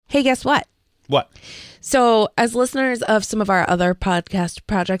Hey, guess what? What? So, as listeners of some of our other podcast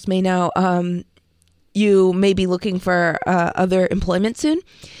projects may know, you may be looking for other employment soon.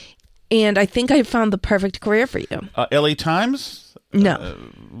 And I think I found the perfect career for you. LA Times? No.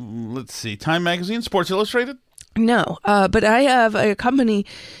 Let's see. Time Magazine? Sports Illustrated? No. But I have a company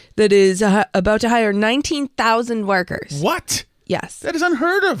that is about to hire 19,000 workers. What? Yes. That is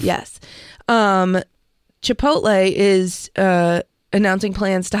unheard of. Yes. Chipotle is announcing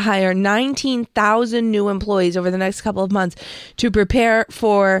plans to hire 19,000 new employees over the next couple of months to prepare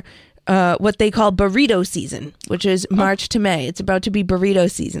for what they call burrito season, which is March to May. It's about to be burrito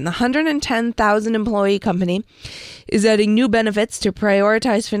season. The 110,000 employee company is adding new benefits to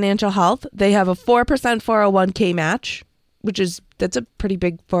prioritize financial health. They have a 4% 401k match, that's a pretty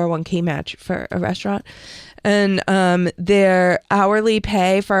big 401k match for a restaurant. And their hourly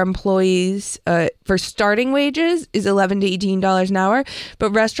pay for employees for starting wages is $11 to $18 an hour.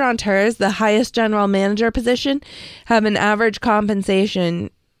 But restaurateurs, the highest general manager position, have an average compensation.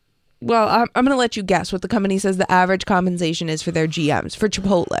 Well, I'm going to let you guess what the company says the average compensation is for their GMs, for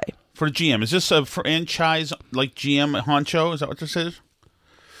Chipotle. For GM. Is this a franchise like GM Honcho? Is that what this is?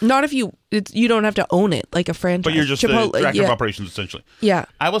 Not if you don't have to own it like a franchise. But you're just Chipotle, the director of operations, essentially. Yeah.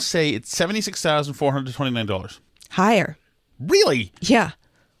 I will say it's $76,429. Higher. Really? Yeah.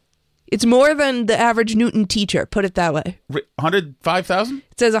 It's more than the average Newton teacher, put it that way. $105,000?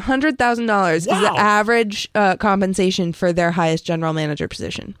 It says $100,000 is the average compensation for their highest general manager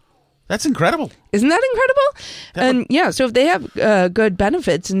position. That's incredible. Isn't that incredible? So if they have good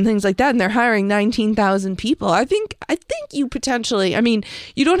benefits and things like that, and they're hiring 19,000 people, I think you potentially,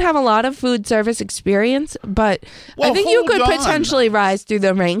 you don't have a lot of food service experience, but I think you could potentially rise through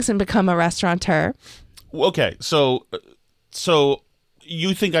the ranks and become a restaurateur. Okay, so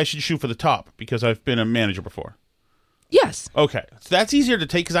you think I should shoot for the top because I've been a manager before? Yes. Okay, so that's easier to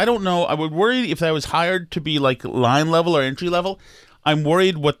take because I don't know. I would worry if I was hired to be like line level or entry level. I'm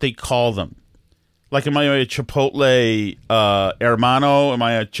worried what they call them. Like, am I a Chipotle hermano? Am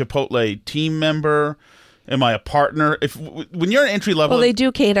I a Chipotle team member? Am I a partner? When you're an entry level, well, they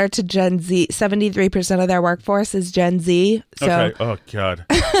do cater to Gen Z. 73% of their workforce is Gen Z. So. Okay. Oh God.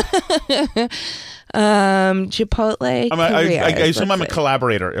 Chipotle. I assume I'm a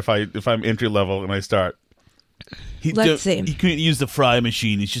collaborator if I'm entry level and I start. Let's see. He couldn't use the fry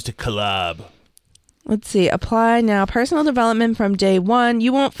machine. He's just a collab. Let's see. Apply now. Personal development from day one.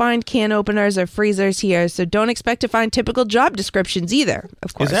 You won't find can openers or freezers here, so don't expect to find typical job descriptions either.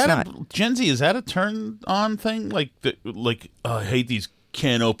 Of course not. Gen Z, is that a turn-on thing? Like, I hate these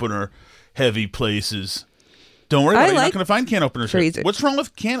can opener heavy places. Don't worry about it. You're not going to find can openers here. What's wrong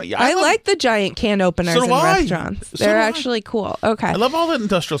with can? I like the giant can openers in restaurants. They're actually cool. Okay. I love all that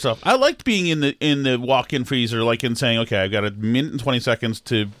industrial stuff. I liked being in the walk-in freezer, like in saying, okay, I've got a minute and 20 seconds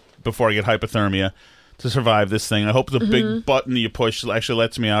before I get hypothermia to survive this thing. I hope the big button you push actually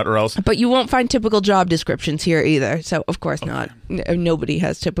lets me out, or else. But you won't find typical job descriptions here either. So of course not. Nobody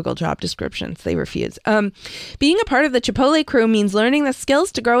has typical job descriptions. They refuse. Being a part of the Chipotle crew means learning the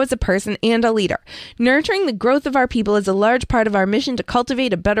skills to grow as a person and a leader. Nurturing the growth of our people is a large part of our mission to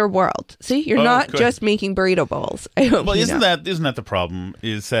cultivate a better world. See, you're not just making burrito bowls. I hope isn't that the problem?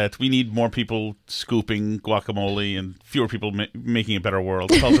 Is that we need more people scooping guacamole and fewer people making a better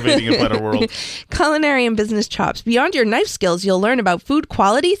world, cultivating a better world. Culinary and business chops. Beyond your knife skills, you'll learn about food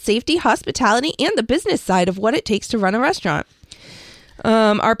quality, safety, hospitality, and the business side of what it takes to run a restaurant.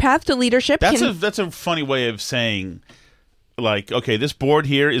 Our path to leadership. That's a funny way of saying, like, okay, this board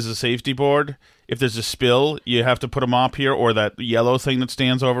here is a safety board. If there's a spill, you have to put a mop here, or that yellow thing that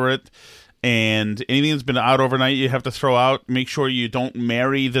stands over it. And anything that's been out overnight, you have to throw out. Make sure you don't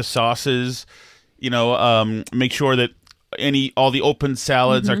marry the sauces. Make sure that all the open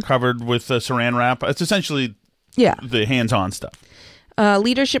salads are covered with saran wrap. It's essentially the hands-on stuff.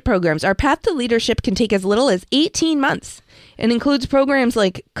 Leadership programs. Our path to leadership can take as little as 18 months and includes programs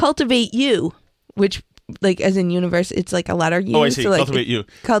like Cultivate You, which, like, as in university, it's like a letter U. Oh, I see. So, like, Cultivate You.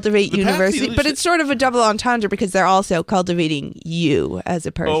 Cultivate University. But it's sort of a double entendre because they're also cultivating you as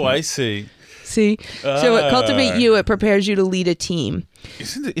a person. Oh, I see. See? So at Cultivate You, it prepares you to lead a team.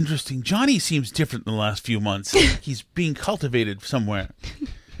 Isn't it interesting? Johnny seems different in the last few months. He's being cultivated somewhere.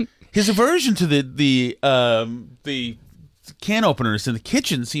 His aversion to the can openers in the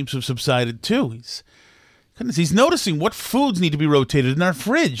kitchen seems to have subsided too. He's noticing what foods need to be rotated in our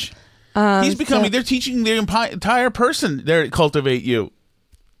fridge. They're teaching the entire person there at Cultivate You.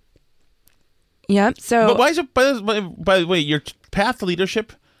 Yep. So, but why is it, by the way, your path to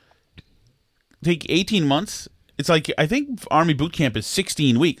leadership take 18 months? It's like, I think Army boot camp is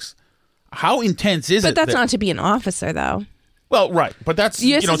 16 weeks. How intense is it? But that's not to be an officer, though. Well, right, but that's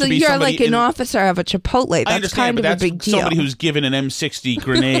Yes, to be you're somebody like an officer of a Chipotle. I That's understand, kind but of a that's big deal. somebody who's given an M60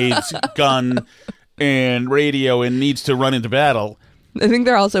 grenades, gun, and radio, and needs to run into battle. I think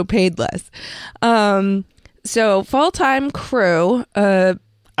they're also paid less. So full-time crew. I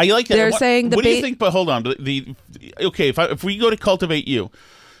like that. They're saying the what do you think? But hold on, okay. If we go to Cultivate You,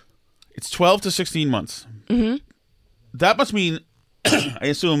 it's 12 to 16 months. Mm-hmm. That must mean, I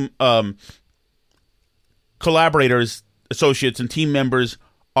assume, collaborators, associates, and team members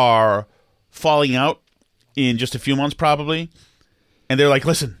are falling out in just a few months, probably. And they're like,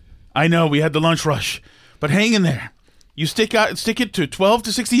 "Listen, I know we had the lunch rush, but hang in there. You stick it to 12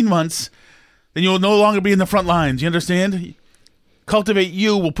 to 16 months, then you'll no longer be in the front lines. You understand? Cultivate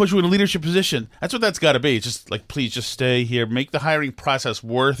You will put you in a leadership position." That's what that's got to be. It's just like, please just stay here. Make the hiring process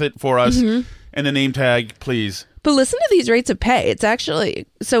worth it for us. Mm-hmm. And the name tag, please. But listen to these rates of pay. It's actually,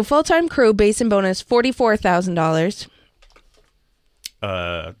 so full-time crew, base and bonus, $44,000.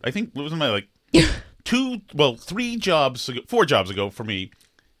 I think, what was my, like, 4 jobs ago for me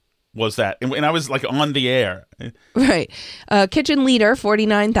was that. And I was, like, on the air. Right. Kitchen leader,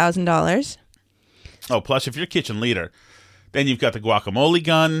 $49,000. Oh, plus if you're kitchen leader, then you've got the guacamole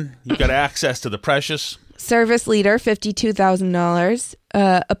gun. You've got access to the precious. Service leader, $52,000.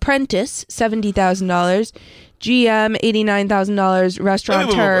 Apprentice, $70,000. GM, $89,000.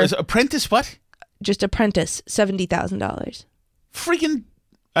 Restaurateur. Apprentice what? Just apprentice, $70,000. Freaking,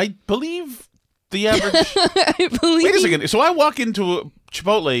 I believe the average. Wait a second. So I walk into a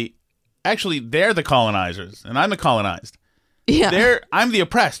Chipotle. Actually, they're the colonizers, and I'm the colonized. Yeah. I'm the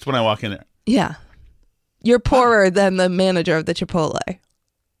oppressed when I walk in there. Yeah. You're poorer than the manager of the Chipotle.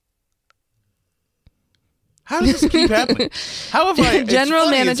 How does this keep happening? How have I... General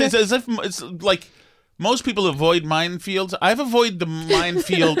manager... It's as if it's like most people avoid minefields. I've avoided the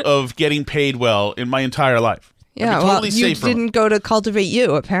minefield of getting paid well in my entire life. Yeah, totally you didn't go to Cultivate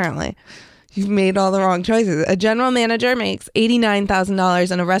You, apparently. You've made all the wrong choices. A general manager makes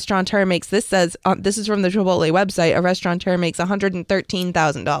 $89,000 and a restaurateur makes, this says, this is from the Chipotle website, a restaurateur makes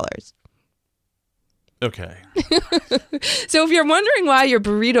 $113,000. Okay. So if you're wondering why your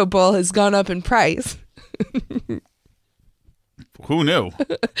burrito bowl has gone up in price... Who knew?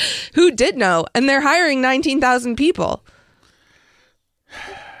 Who did know? And they're hiring 19,000 people.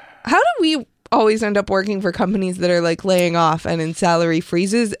 How do we always end up working for companies that are like laying off and in salary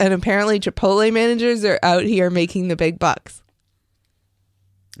freezes? And apparently Chipotle managers are out here making the big bucks.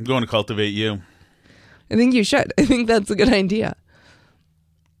 I'm going to Cultivate You. I think you should. I think that's a good idea.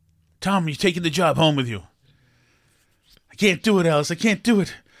 Tom, you're taking the job home with you. I can't do it, Alice. I can't do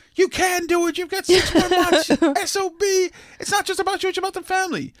it. You can do it. You've got 6 more months. SOB. It's not just about you. It's about the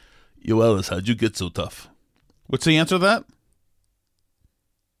family. Yo, Alice, how'd you get so tough? What's the answer to that?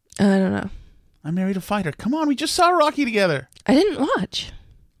 I don't know. I married a fighter. Come on. We just saw Rocky together. I didn't watch.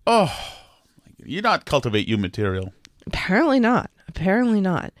 Oh, you're not Cultivate You material. Apparently not.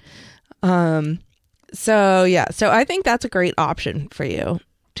 So, yeah. So I think that's a great option for you,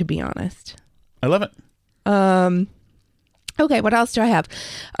 to be honest. I love it. Okay, what else do I have?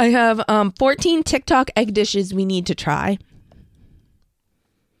 I have 14 TikTok egg dishes we need to try.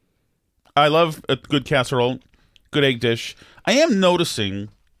 I love a good casserole, good egg dish. I am noticing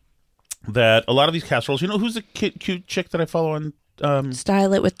that a lot of these casseroles, you know who's the cute chick that I follow on...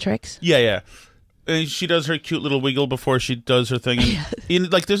 Style It With Tricks? Yeah. And she does her cute little wiggle before she does her thing.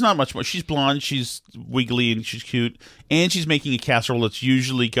 And, like, there's not much more. She's blonde, she's wiggly, and she's cute. And she's making a casserole that's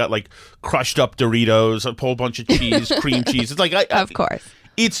usually got, like, crushed up Doritos, a whole bunch of cheese, cream cheese. It's like... Of course.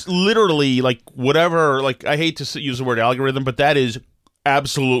 It's literally, like, whatever... Like, I hate to use the word algorithm, but that is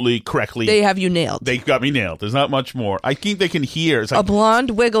absolutely correctly... They have you nailed. They got me nailed. There's not much more. I think they can hear. It's like, a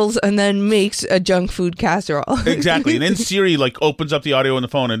blonde wiggles and then makes a junk food casserole. Exactly. And then Siri, like, opens up the audio on the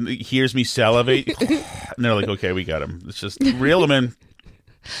phone and hears me salivate. And they're like, okay, we got him. It's just reel him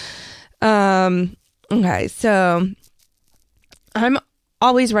in. Okay, so I'm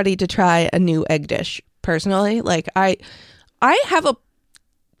always ready to try a new egg dish, personally. Like, I have a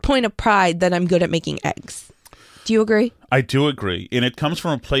point of pride that I'm good at making eggs. Do you agree? I do agree. And it comes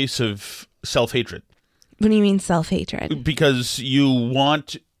from a place of self-hatred. What do you mean self-hatred? Because you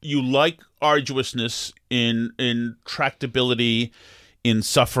like arduousness in tractability, in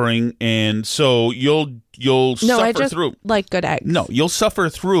suffering, and so you'll suffer through. Like good eggs. No, you'll suffer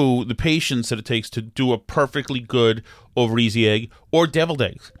through the patience that it takes to do a perfectly good over easy egg or deviled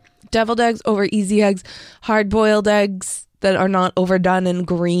eggs. Deviled eggs over easy eggs, hard-boiled eggs that are not overdone and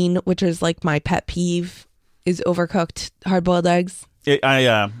green, which is like my pet peeve. Is overcooked hard-boiled eggs.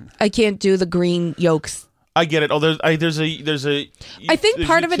 I can't do the green yolks I get it. Oh, there's a. I think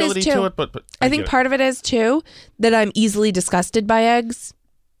part of it is too. But I think part of it is too that I'm easily disgusted by eggs.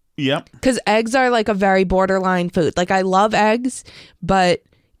 Yep. Because eggs are like a very borderline food. Like I love eggs, but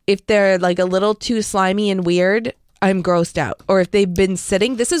if they're like a little too slimy and weird, I'm grossed out. Or if they've been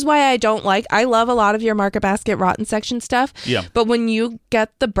sitting, this is why I love a lot of your Market Basket rotten section stuff. Yeah. But when you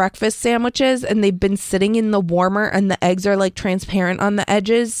get the breakfast sandwiches and they've been sitting in the warmer and the eggs are like transparent on the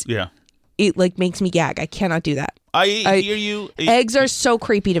edges, yeah, it like makes me gag. I cannot do that. I hear you. Eggs are so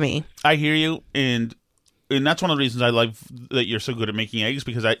creepy to me. I hear you, and that's one of the reasons I love that you're so good at making eggs,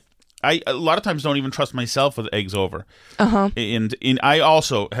 because I a lot of times don't even trust myself with eggs over. And I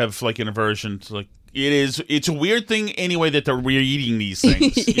also have like an aversion to like it's a weird thing anyway that we're eating these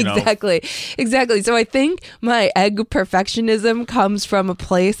things. You know? Exactly. So I think my egg perfectionism comes from a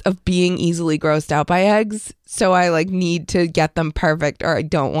place of being easily grossed out by eggs. So I like need to get them perfect or I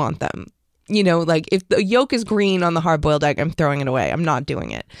don't want them. You know, like if the yolk is green on the hard-boiled egg, I'm throwing it away. I'm not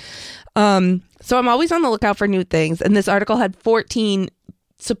doing it. So I'm always on the lookout for new things. And this article had 14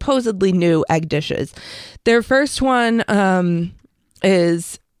 supposedly new egg dishes. Their first one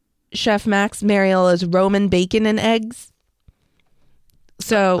is Chef Max Mariola's Roman bacon and eggs.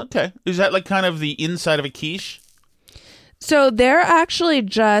 So okay, is that like kind of the inside of a quiche? So they're actually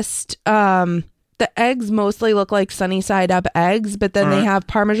just the eggs mostly look like sunny side up eggs, but then they have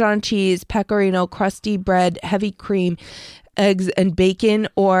Parmesan cheese, pecorino, crusty bread, heavy cream, eggs, and bacon.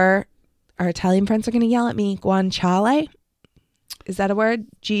 Or our Italian friends are going to yell at me. Guanciale. Is that a word?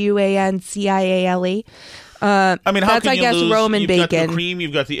 Guanciale. I mean, how that's, can I you guess, lose? Roman you've bacon. You've got the cream,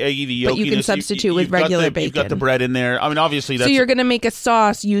 you've got the eggy, the yolkiness. But you can substitute with regular bacon. You've got the bread in there. I mean, obviously that's... So you're going to make a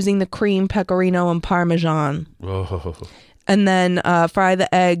sauce using the cream, pecorino, and Parmesan. Oh. And then fry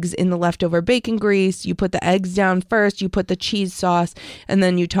the eggs in the leftover bacon grease. You put the eggs down first. You put the cheese sauce. And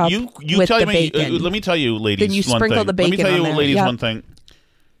then you top with the bacon. Let me tell you, ladies, then you one sprinkle thing. the bacon Let me tell you, on there. ladies, Yep. one thing.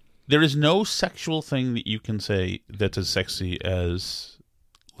 There is no sexual thing that you can say that's as sexy as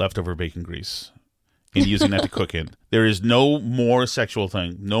leftover bacon grease and using that to cook in. There is no more sexual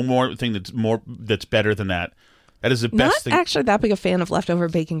thing, no more thing that's better than that. That is the best thing. Not actually that big a fan of leftover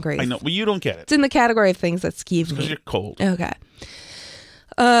bacon grease. I know, but you don't get it. It's in the category of things that skeeve me. Because you're cold. Okay.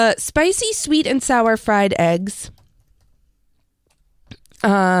 Spicy, sweet, and sour fried eggs.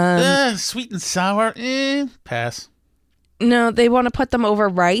 Sweet and sour, pass. No, they want to put them over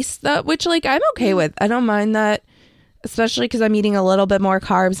rice, which like I'm okay with. I don't mind that, especially because I'm eating a little bit more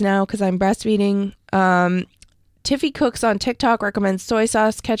carbs now because I'm breastfeeding. Tiffy Cooks on TikTok recommends soy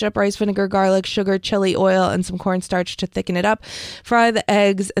sauce, ketchup, rice vinegar, garlic, sugar, chili oil, and some cornstarch to thicken it up. Fry the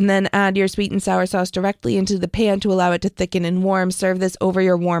eggs and then add your sweet and sour sauce directly into the pan to allow it to thicken and warm. Serve this over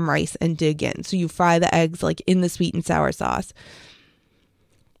your warm rice and dig in. So you fry the eggs like in the sweet and sour sauce.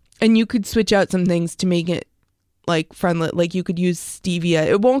 And you could switch out some things to make it like friendly. Like you could use stevia.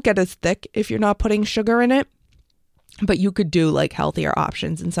 It won't get as thick if you're not putting sugar in it. But you could do like healthier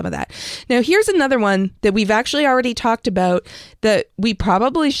options and some of that. Now, here's another one that we've actually already talked about that we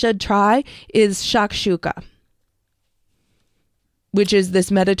probably should try is shakshuka, which is this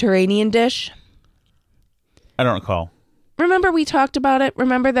Mediterranean dish. I don't recall. Remember we talked about it?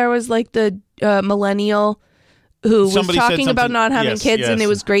 Remember there was like the millennial who Somebody was talking about not having kids, and it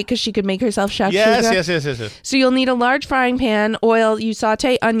was great because she could make herself shakshuka. Yes. So you'll need a large frying pan, oil. You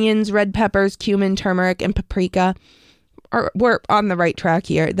saute onions, red peppers, cumin, turmeric, and paprika. We're on the right track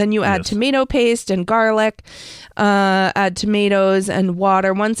here. Then you add tomato paste and garlic, add tomatoes and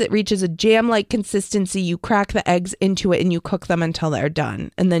water. Once it reaches a jam-like consistency, you crack the eggs into it and you cook them until they're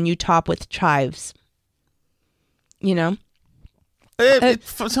done. And then you top with chives. You know? It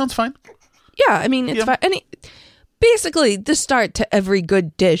sounds fine. Yeah, I mean, it's fine. And basically, the start to every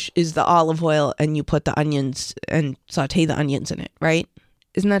good dish is the olive oil and you put the onions and saute the onions in it, right?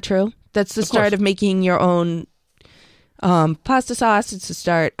 Isn't that true? That's the start of making your own... pasta sauce. It's the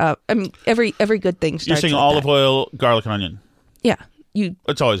start of. I mean, every good thing starts. You're saying like olive that. oil, garlic, and onion. Yeah,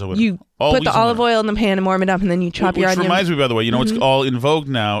 It's always a winner. You always put the olive oil in the pan and warm it up, and then you chop your onion. Which reminds me, by the way, you know what's all in vogue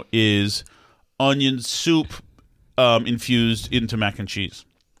now is onion soup infused into mac and cheese,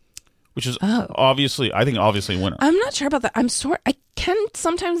 which is obviously a winner. I'm not sure about that. I can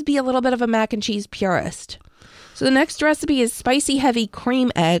sometimes be a little bit of a mac and cheese purist. So the next recipe is spicy heavy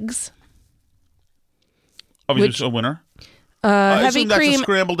cream eggs. Obviously, a winner. Heavy that's cream. a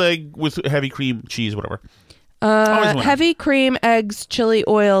scrambled egg with heavy cream cheese, whatever. Heavy cream, eggs, chili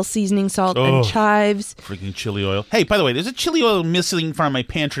oil, seasoning salt, and chives. Freaking chili oil. Hey, by the way, there's a chili oil missing from my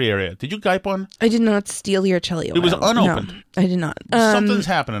pantry area. Did you gripe one? I did not steal your chili oil. It was unopened. No, I did not. Something's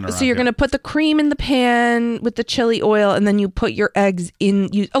happening around So you're going to put the cream in the pan with the chili oil, and then you put your eggs in.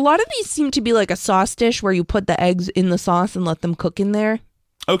 A lot of these seem to be like a sauce dish where you put the eggs in the sauce and let them cook in there.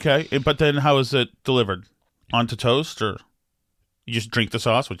 Okay, but then how is it delivered? Onto toast, or you just drink the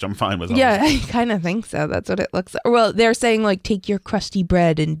sauce, which I'm fine with. Yeah, I kind of think so. That's what it looks like. Well, they're saying like take your crusty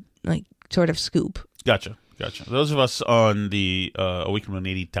bread and like sort of scoop. Gotcha. Those of us on the A Week from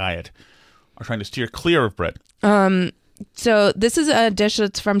 180 diet are trying to steer clear of bread. So this is a dish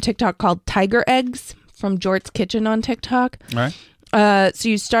that's from TikTok called Tiger Eggs from Jort's Kitchen on TikTok. All right. So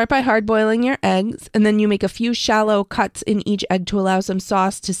you start by hard boiling your eggs, and then you make a few shallow cuts in each egg to allow some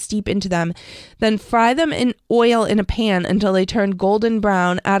sauce to steep into them. Then fry them in oil in a pan until they turn golden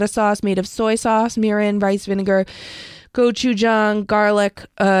brown. Add a sauce made of soy sauce, mirin, rice vinegar, gochujang, garlic,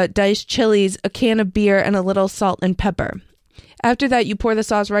 diced chilies, a can of beer, and a little salt and pepper. After that, you pour the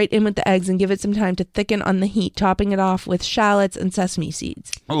sauce right in with the eggs and give it some time to thicken on the heat, topping it off with shallots and sesame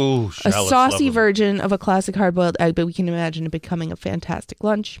seeds. Oh, shallots. A saucy version of a classic hard-boiled egg, but we can imagine it becoming a fantastic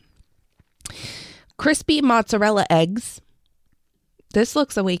lunch. Crispy mozzarella eggs. This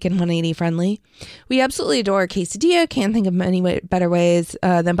looks Awake in 180 friendly. We absolutely adore quesadilla. Can't think of many better ways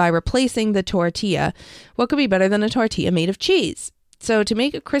than by replacing the tortilla. What could be better than a tortilla made of cheese? So to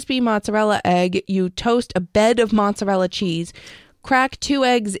make a crispy mozzarella egg, you toast a bed of mozzarella cheese, crack 2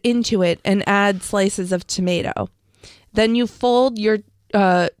 eggs into it, and add slices of tomato. Then you fold your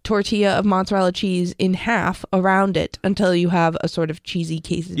tortilla of mozzarella cheese in half around it until you have a sort of cheesy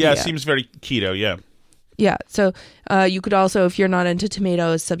quesadilla. Yeah, it seems very keto, yeah. Yeah, so you could also, if you're not into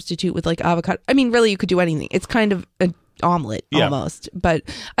tomatoes, substitute with like avocado. I mean, really, you could do anything. It's kind of an omelet almost. But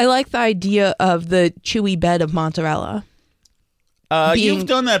I like the idea of the chewy bed of mozzarella. You've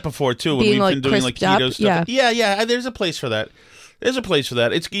done that before too when we've been doing like keto stuff. Yeah. There's a place for that.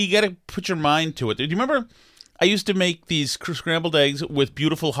 You got to put your mind to it. Do you remember? I used to make these scrambled eggs with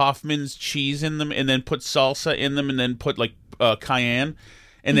beautiful Hoffman's cheese in them, and then put salsa in them, and then put like cayenne,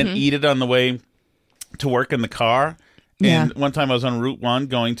 and then eat it on the way to work in the car. And one time I was on Route 1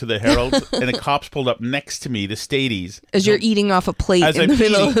 going to the Herald, and the cops pulled up next to me, the Stadies. As you're eating off a plate in the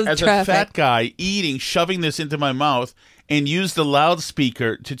middle of traffic. As a fat guy eating, shoving this into my mouth, and used the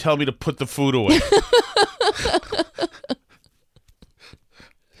loudspeaker to tell me to put the food away.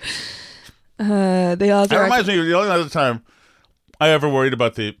 That reminds me of the only other time I ever worried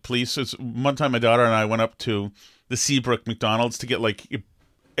about the police. Is one time my daughter and I went up to the Seabrook McDonald's to get like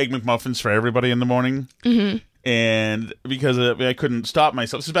Egg McMuffins for everybody in the morning. Mm-hmm. And because I couldn't stop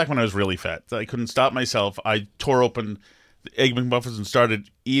myself, this is back when I was really fat. I couldn't stop myself. I tore open the Egg McMuffins and started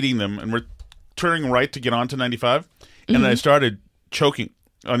eating them. And we're turning right to get onto 95. And then I started choking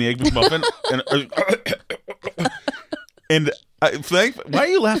on the Egg McMuffin. Why are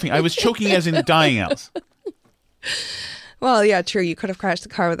you laughing? I was choking as in dying else. Well, yeah, true. You could have crashed the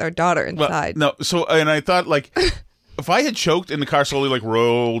car with our daughter inside. Well, no, and I thought, like, if I had choked and the car slowly, like,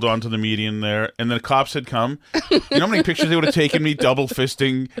 rolled onto the median there, and then the cops had come, you know how many pictures they would have taken me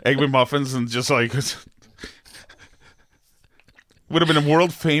double-fisting Egg McMuffins and just, like, would have been a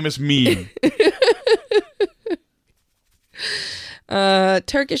world-famous meme.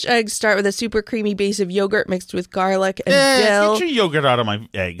 Turkish eggs start with a super creamy base of yogurt mixed with garlic and dill. Get your yogurt out of my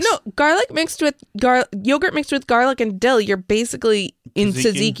eggs. No, yogurt mixed with garlic and dill. You're basically in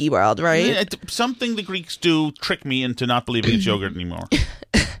tzatziki world, right? Yeah, something the Greeks do trick me into not believing it's yogurt anymore.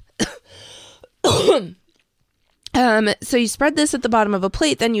 So you spread this at the bottom of a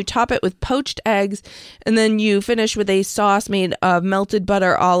plate, then you top it with poached eggs, and then you finish with a sauce made of melted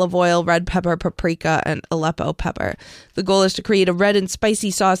butter, olive oil, red pepper, paprika, and Aleppo pepper. The goal is to create a red and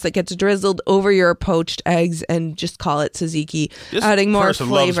spicy sauce that gets drizzled over your poached eggs and just call it tzatziki, adding more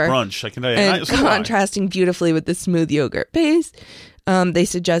flavor. Loves brunch, I can tell you. And contrasting beautifully with the smooth yogurt base. They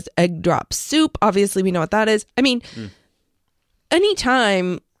suggest egg drop soup. Obviously, we know what that is. I mean,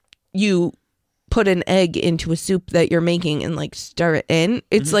 anytime you put an egg into a soup that you're making and like stir it in,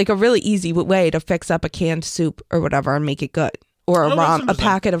 it's like a really easy way to fix up a canned soup or whatever and make it good. Or a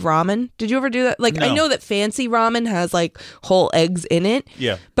packet of ramen. Did you ever do that? Like, no. I know that fancy ramen has like whole eggs in it.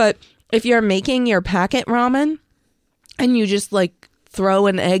 Yeah. But if you're making your packet ramen and you just like throw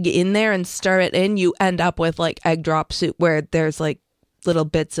an egg in there and stir it in, you end up with like egg drop soup where there's like little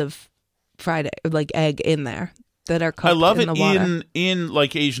bits of fried like egg in there that are cooked. I love in it the water. in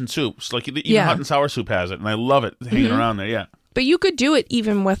like Asian soups. Like even hot and sour soup has it, and I love it hanging around there. Yeah. But you could do it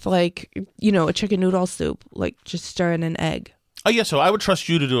even with like, you know, a chicken noodle soup, like just stir in an egg. Oh yeah, so I would trust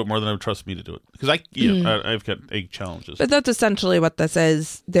you to do it more than I would trust me to do it because I've got egg challenges. But that's essentially what this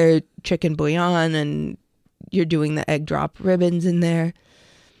is. They're chicken bouillon, and you're doing the egg drop ribbons in there.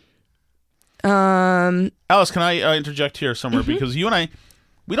 Alice, can I interject here somewhere because you and I,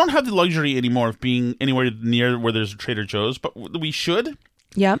 we don't have the luxury anymore of being anywhere near where there's a Trader Joe's, but we should.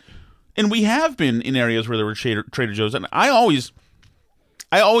 Yep. And we have been in areas where there were Trader Joe's, and I always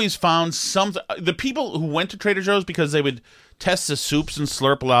found the people who went to Trader Joe's because they would test the soups and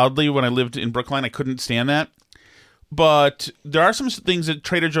slurp loudly when I lived in Brookline. I couldn't stand that. But there are some things that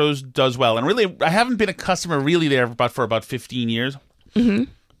Trader Joe's does well. And really, I haven't been a customer really there for about 15 years. Mm-hmm.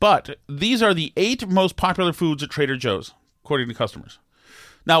 But these are the 8 most popular foods at Trader Joe's, according to customers.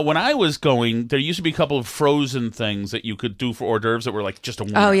 Now, when I was going, there used to be a couple of frozen things that you could do for hors d'oeuvres that were like just a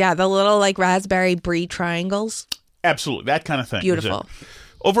winner. Oh, yeah. The little like raspberry brie triangles. Absolutely. That kind of thing. Beautiful.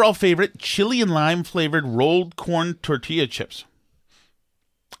 Overall favorite, chili and lime flavored rolled corn tortilla chips.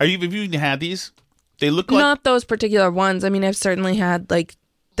 Have you had these? They look like... Not those particular ones. I mean, I've certainly had like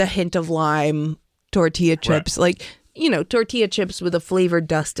the hint of lime tortilla chips. Right. Like, you know, tortilla chips with a flavored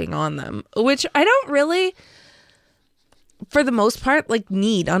dusting on them, which I don't really, for the most part, like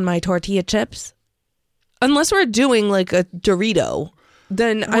need on my tortilla chips. Unless we're doing like a Dorito.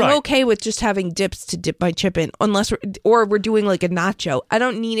 Then I'm okay with just having dips to dip my chip in, unless we're doing like a nacho. I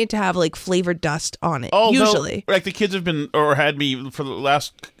don't need it to have like flavored dust on it. Usually, like the kids have been or had me for the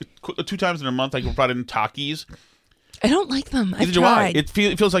last 2 times in a month. I brought in Takis. I don't like them. I've Neither tried. do I.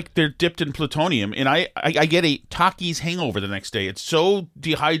 It feels like they're dipped in plutonium, and I get a Takis hangover the next day. It's so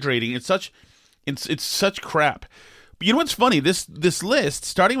dehydrating. It's such crap. But you know what's funny? This list,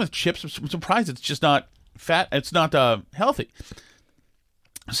 starting with chips, I'm surprised it's just not fat. It's not healthy.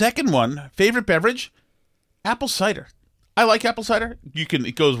 Second one, favorite beverage, apple cider. I like apple cider.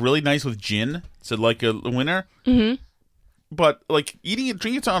 It goes really nice with gin. It's like a winner. Mm-hmm. But like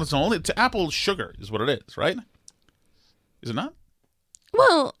drinking it on its own, it's apple sugar is what it is, right? Is it not?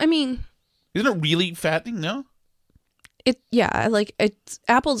 Well, I mean, isn't it really fattening? No.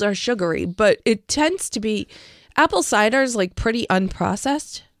 Apples are sugary, but it tends to be apple cider is like pretty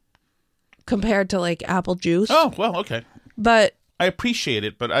unprocessed compared to like apple juice. Oh well, okay. But I appreciate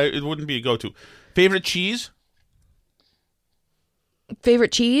it, but it wouldn't be a go-to. Favorite cheese?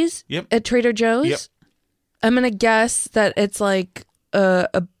 Favorite cheese? Yep. At Trader Joe's? Yep. I'm going to guess that it's like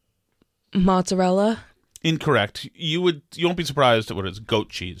a mozzarella. Incorrect. You won't be surprised at what it is. Goat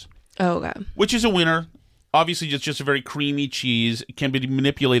cheese. Oh, okay. Which is a winner. Obviously, just a very creamy cheese. It can be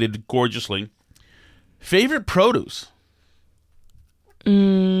manipulated gorgeously. Favorite produce?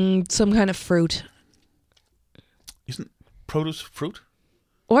 Some kind of fruit. Isn't produce fruit?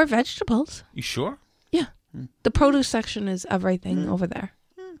 Or vegetables. You sure? Yeah. The produce section is everything over there.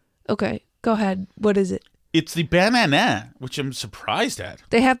 Okay, go ahead. What is it? It's the banana, which I'm surprised at.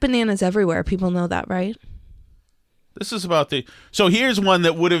 They have bananas everywhere. People know that, right? This is about So here's one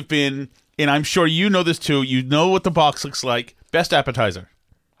that would have been, and I'm sure you know this too, you know what the box looks like. Best appetizer.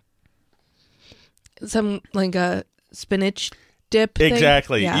 Some, like a spinach dip thing?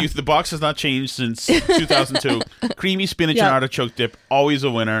 Exactly. Yeah. The box has not changed since 2002. Creamy spinach and artichoke dip, always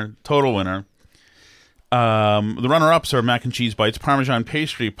a winner, total winner. The runner-ups are mac and cheese bites, Parmesan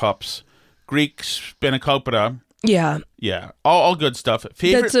pastry pups, Greek spanakopita. Yeah. Yeah, all good stuff.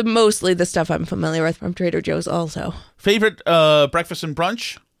 Favorite, that's mostly the stuff I'm familiar with from Trader Joe's also. Favorite breakfast and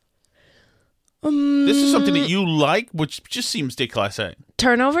brunch? This is something that you like, which just seems déclassé.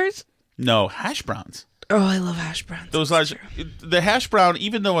 Turnovers? No, hash browns. Oh, I love hash browns. The hash brown,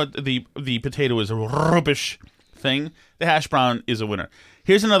 even though the potato is a rubbish thing, the hash brown is a winner.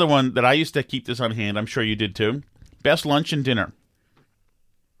 Here's another one that I used to keep this on hand. I'm sure you did too. Best lunch and dinner.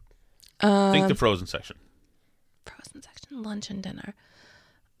 Think the frozen section. Frozen section, lunch and dinner.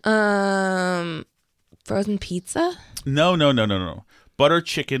 Frozen pizza? No. Butter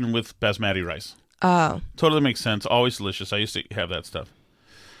chicken with basmati rice. Oh. Totally makes sense. Always delicious. I used to have that stuff.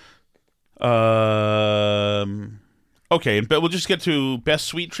 Okay, but we'll just get to best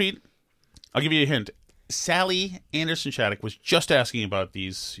sweet treat. I'll give you a hint. Sally Anderson Shattuck was just asking about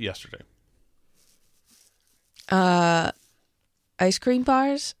these yesterday. Ice cream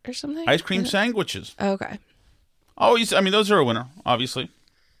bars or something? Ice cream sandwiches. Okay. Always, I mean, those are a winner, obviously.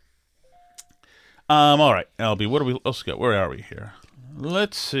 All right, LB, what do we else got? Where are we here?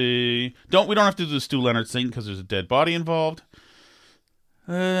 Let's see. We don't have to do the Stu Leonard thing because there's a dead body involved.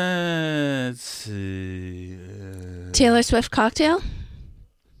 Let's see. Taylor Swift cocktail?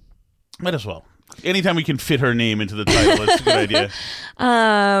 Might as well. Anytime we can fit her name into the title, it's a good idea.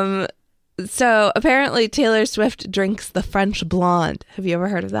 So apparently Taylor Swift drinks the French Blonde. Have you ever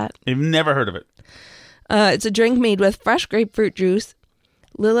heard of that? I've never heard of it. It's a drink made with fresh grapefruit juice,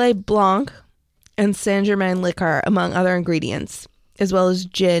 Lillet Blanc, and Saint-Germain liquor, among other ingredients, as well as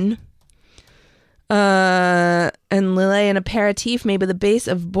gin. And Lillet, an aperitif made with a base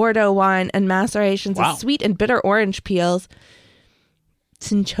of Bordeaux wine and macerations of sweet and bitter orange peels,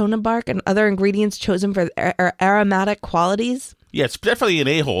 cinchona bark, and other ingredients chosen for their aromatic qualities. Yeah, it's definitely an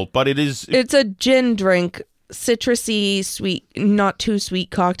a-hole, but it is... It's a gin drink, citrusy, sweet, not too sweet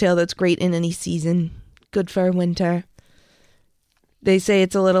cocktail that's great in any season. Good for winter. They say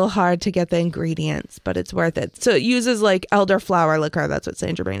it's a little hard to get the ingredients, but it's worth it. So it uses like elderflower liquor. That's what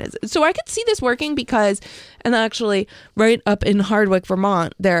Saint Germain is. So I could see this working because, and actually right up in Hardwick,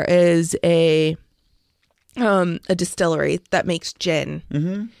 Vermont, there is a distillery that makes gin.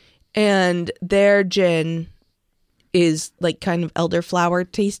 Mm-hmm. And their gin is like kind of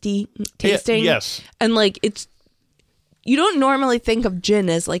elderflower tasting. Yes. And like you don't normally think of gin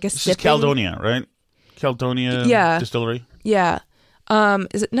as like a this sipping. Is Caledonia, right? Caledonia Distillery. Yeah.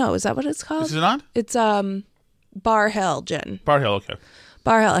 Is that what it's called? Is it not? It's Bar Hill gin. Bar Hill, okay.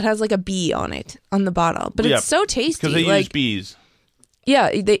 Bar Hill. It has like a bee on it on the bottle, but it's so tasty because they use bees. Yeah,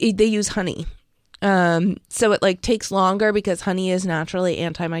 they use honey. So it like takes longer because honey is naturally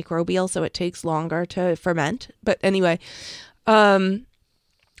antimicrobial, so it takes longer to ferment. But anyway,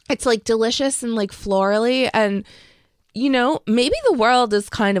 it's like delicious and like florally, and you know, maybe the world is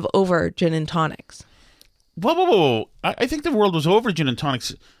kind of over gin and tonics. Whoa. I think the world was over gin and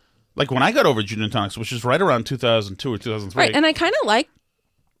tonics, like when I got over gin and tonics, which is right around 2002 or 2003. Right, and I kind of like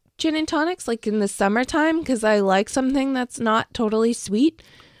gin and tonics, like in the summertime, because I like something that's not totally sweet.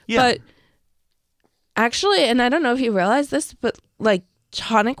 Yeah. But actually, and I don't know if you realize this, but like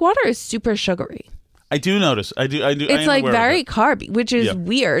tonic water is super sugary. I do notice. I do. It's like very carby, which is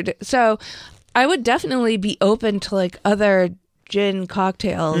weird. So I would definitely be open to like other gin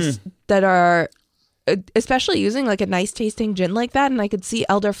cocktails that are, especially using like a nice tasting gin like that. And I could see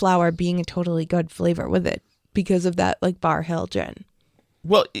elderflower being a totally good flavor with it because of that like Bar Hill gin.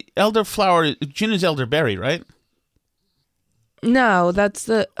 Well, elderflower gin is elderberry, right? No, that's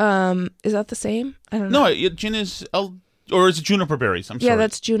the is that the same? I don't know. No, gin is or is it juniper berries? I'm sorry. Yeah,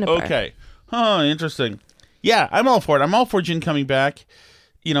 that's juniper. Okay. Oh, interesting. Yeah, I'm all for it. I'm all for gin coming back.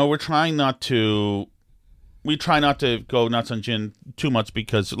 You know, we try not to go nuts on gin too much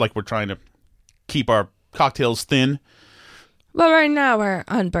because like we're trying to keep our cocktails thin. Well, right now we're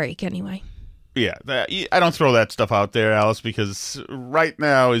on break anyway. Yeah, I don't throw that stuff out there, Alice, because right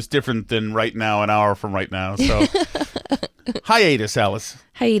now is different than right now, an hour from right now. So, hiatus, Alice.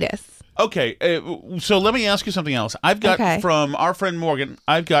 Hiatus. Okay, so let me ask you something else. I've got from our friend Morgan,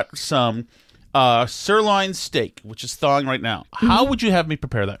 I've got some sirloin steak, which is thawing right now. How would you have me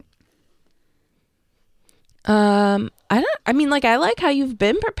prepare that? I like how you've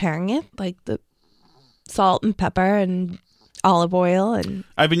been preparing it, like the salt and pepper and olive oil, and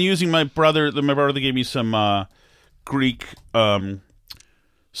I've been using my brother gave me some Greek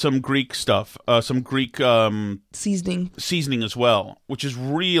stuff, some Greek seasoning as well, which is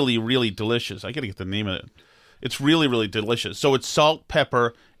really, really delicious. I gotta get the name of it. It's really, really delicious. So it's salt,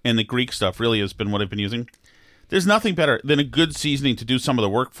 pepper, and the Greek stuff really has been what I've been using. There's nothing better than a good seasoning to do some of the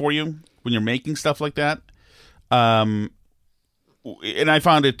work for you when you're making stuff like that. And I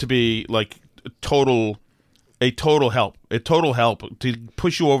found it to be like a total help to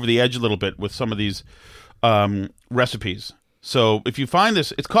push you over the edge a little bit with some of these recipes. So if you find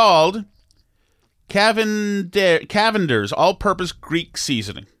this, it's called Cavender's All-Purpose Greek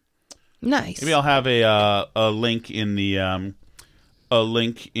Seasoning. Nice. Maybe I'll have a link in the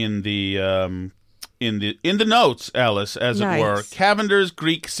notes, Alice, as it were. Cavender's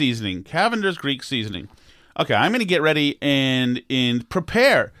Greek Seasoning. Okay, I'm going to get ready and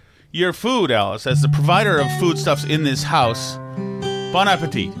prepare your food, Alice, as the provider of foodstuffs in this house. Bon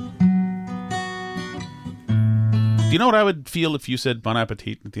appetit. Do you know what I would feel if you said bon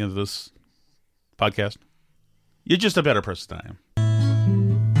appetit at the end of this podcast? You're just a better person than I am.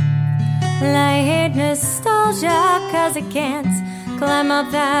 I hate nostalgia cause I can't climb up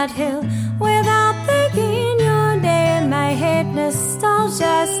that hill without thinking your name. I hate nostalgia,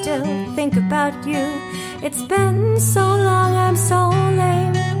 I still think about you. It's been so long, I'm so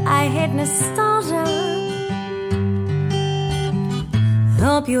lame. I hate nostalgia.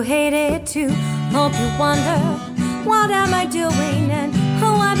 Hope you hate it too. Hope you wonder, what am I doing and who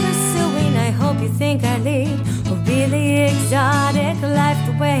I'm pursuing? I hope you think I lead a really exotic life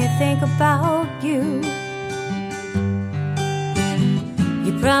the way I think about you.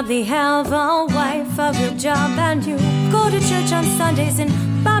 You probably have a wife, a real job, and you go to church on Sundays and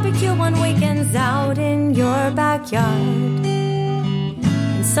barbecue on weekends out in your backyard.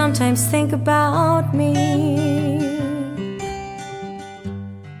 And sometimes think about me.